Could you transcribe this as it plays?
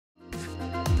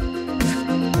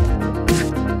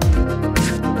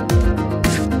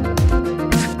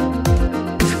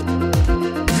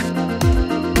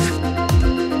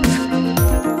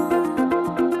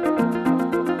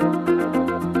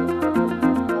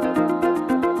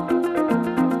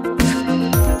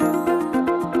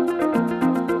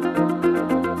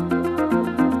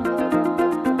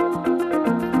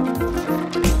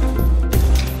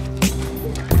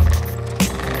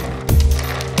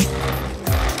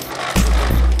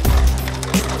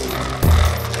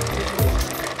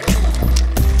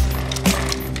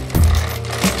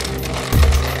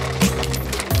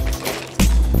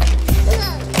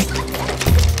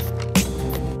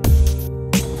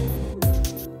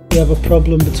have a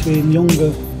problem between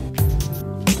younger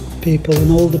people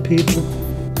and older people.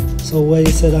 So where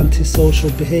you said antisocial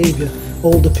behaviour,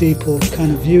 older people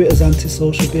kind of view it as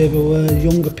antisocial behaviour, where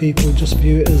younger people just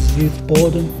view it as youth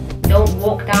boredom. Don't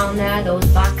walk down there, those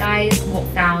bad guys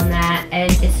walk down there,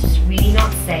 and it's just really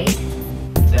not safe.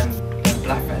 Them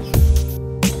black guys.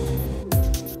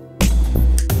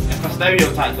 If I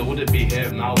stereotyped, I wouldn't be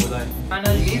here now, would I? I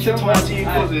know You need to talk to your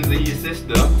cousins and your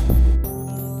sister.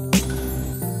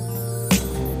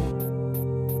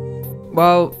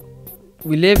 Well,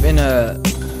 we live in a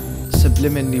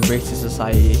subliminally racist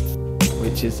society,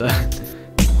 which is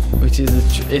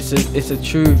a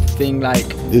true thing. Like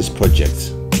these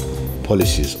projects,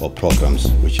 policies or programs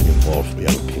which involve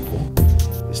young people,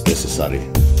 it's necessary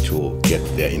to get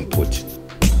their input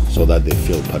so that they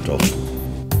feel part of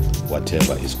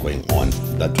whatever is going on.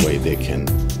 That way they can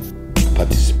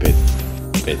participate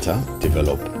better,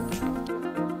 develop.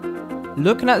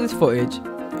 Looking at this footage,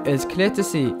 it's clear to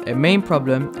see a main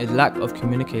problem is lack of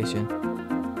communication.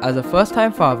 As a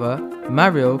first-time father,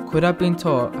 Mario could have been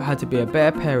taught how to be a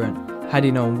better parent had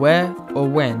he known where or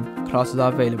when classes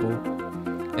are available.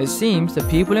 It seems the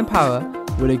people in power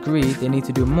would agree they need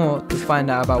to do more to find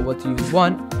out about what youth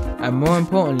want, and more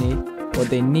importantly, what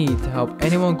they need to help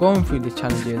anyone going through these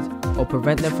challenges or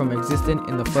prevent them from existing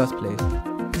in the first place.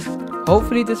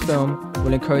 Hopefully this film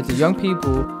will encourage the young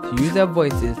people to use their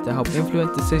voices to help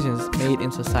influence decisions made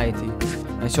in society,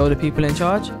 and show the people in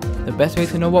charge the best way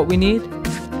to know what we need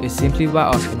is simply by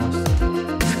asking us.